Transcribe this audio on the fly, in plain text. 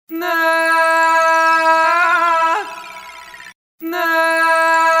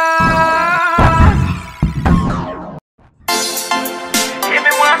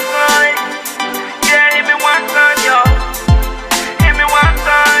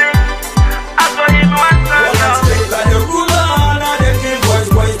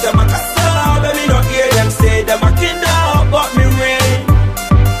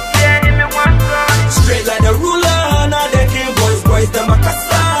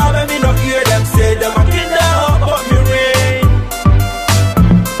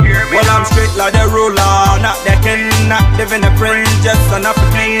ruler, not the king, not living the prince, just an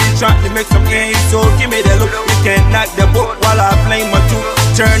African trying to make some gains. So give me the look, you can knock the book while I play my tune.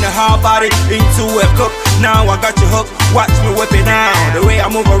 Turn the hard body into a cook. Now I got you hooked, watch me whip it down. The way I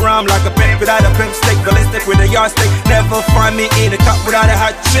move around like a pimp without a pimp stick, ballistic with a yardstick. Never find me in a cup without a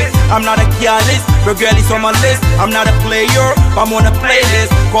hot chick. I'm not a careless, but girl is on my list. I'm not a player, but I'm on a playlist.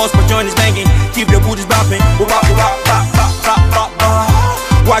 Calls for joint is banging, keep the booties bopping.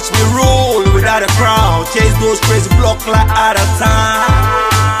 Watch me roll without a crown. Chase those crazy blocks like out of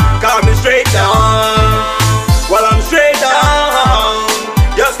time. Got me straight down, while I'm straight down.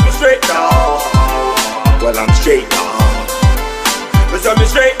 Just me straight down, while I'm straight down. Just me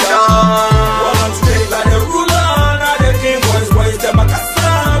straight down, while I'm straight like the ruler. Now the king boys, them a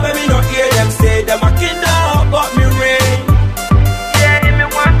Kasa. Baby, not hear them say them a kingdom, but me reign. Yeah, me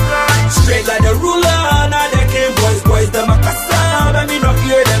one time. Straight like the ruler. Now the king boys, them a Kasa. Baby, not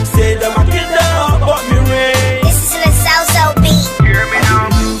hear them say them a kingdom, but me reign. This is the South beat. Hear me now?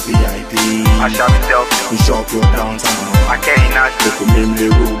 New VIP. I shall myself. We shop your downtown. I can't not. Look at me,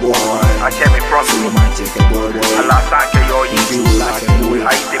 rude boy. I can't be from So you. you might take a boy. I lost I can yo you. Like a boy.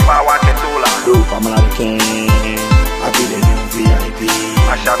 I see power Kwesoul. Look, I'm not a king. I be the new VIP.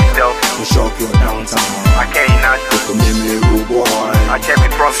 I shall myself. We shop your downtown. I can't not. Look at me, rude boy. I can't be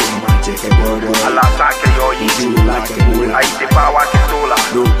from So you. you might take a boy. I lost I can yo you. Like a boy. I see power Kwesoul.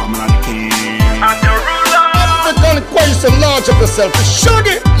 Look, I'm not a king. I'm the ruler. African Kwesoul, launch up yourself.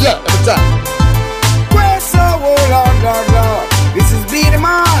 Shuggy, yeah, every time. Kwesoul, Lord, Lord, Lord. This is Be the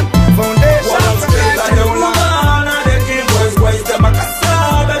Man Foundation. While I'm straight like the ruler, now the king boys, them a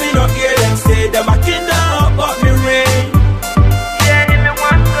Kasa. Baby, not hear them say them a kingdom, but me reign. Yeah, me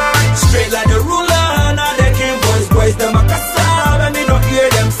one time. Straight like the ruler, now the king boys, them a Kasa. Baby, not hear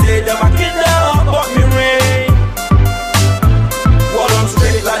them say them a kingdom, but me reign. While I'm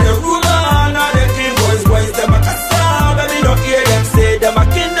straight like the ruler, now the king boys, them a Kasa. Baby, not hear them say them a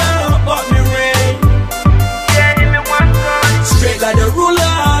kingdom, but me reign. Yeah, me one time. Straight like the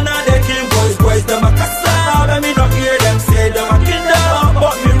ruler, now the king boys, them a Kasa. Baby, not hear them say them a kingdom,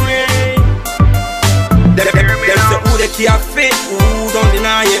 but me reign. Them say who they can't fit, who don't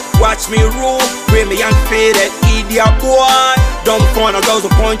deny it. Watch me rule, bring me young faded, idiot boy. Dumb corner girls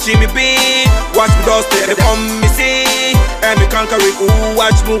will punch me beat. Watch me dust they come me see. And me conquer it, ooh,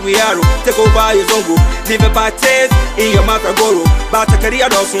 watch movie arrow. Take over your zongo, leave a bad taste in your mouth a goro. Bata career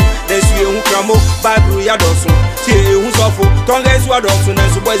dosun, then see who cramo, Bible ya dosun. See who's awful, tongue is what dosun,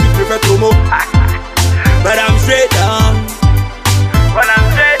 and so boys we prefer to move. But I'm straight down. When I'm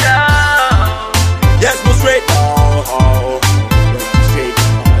straight down. Yes, go straight down.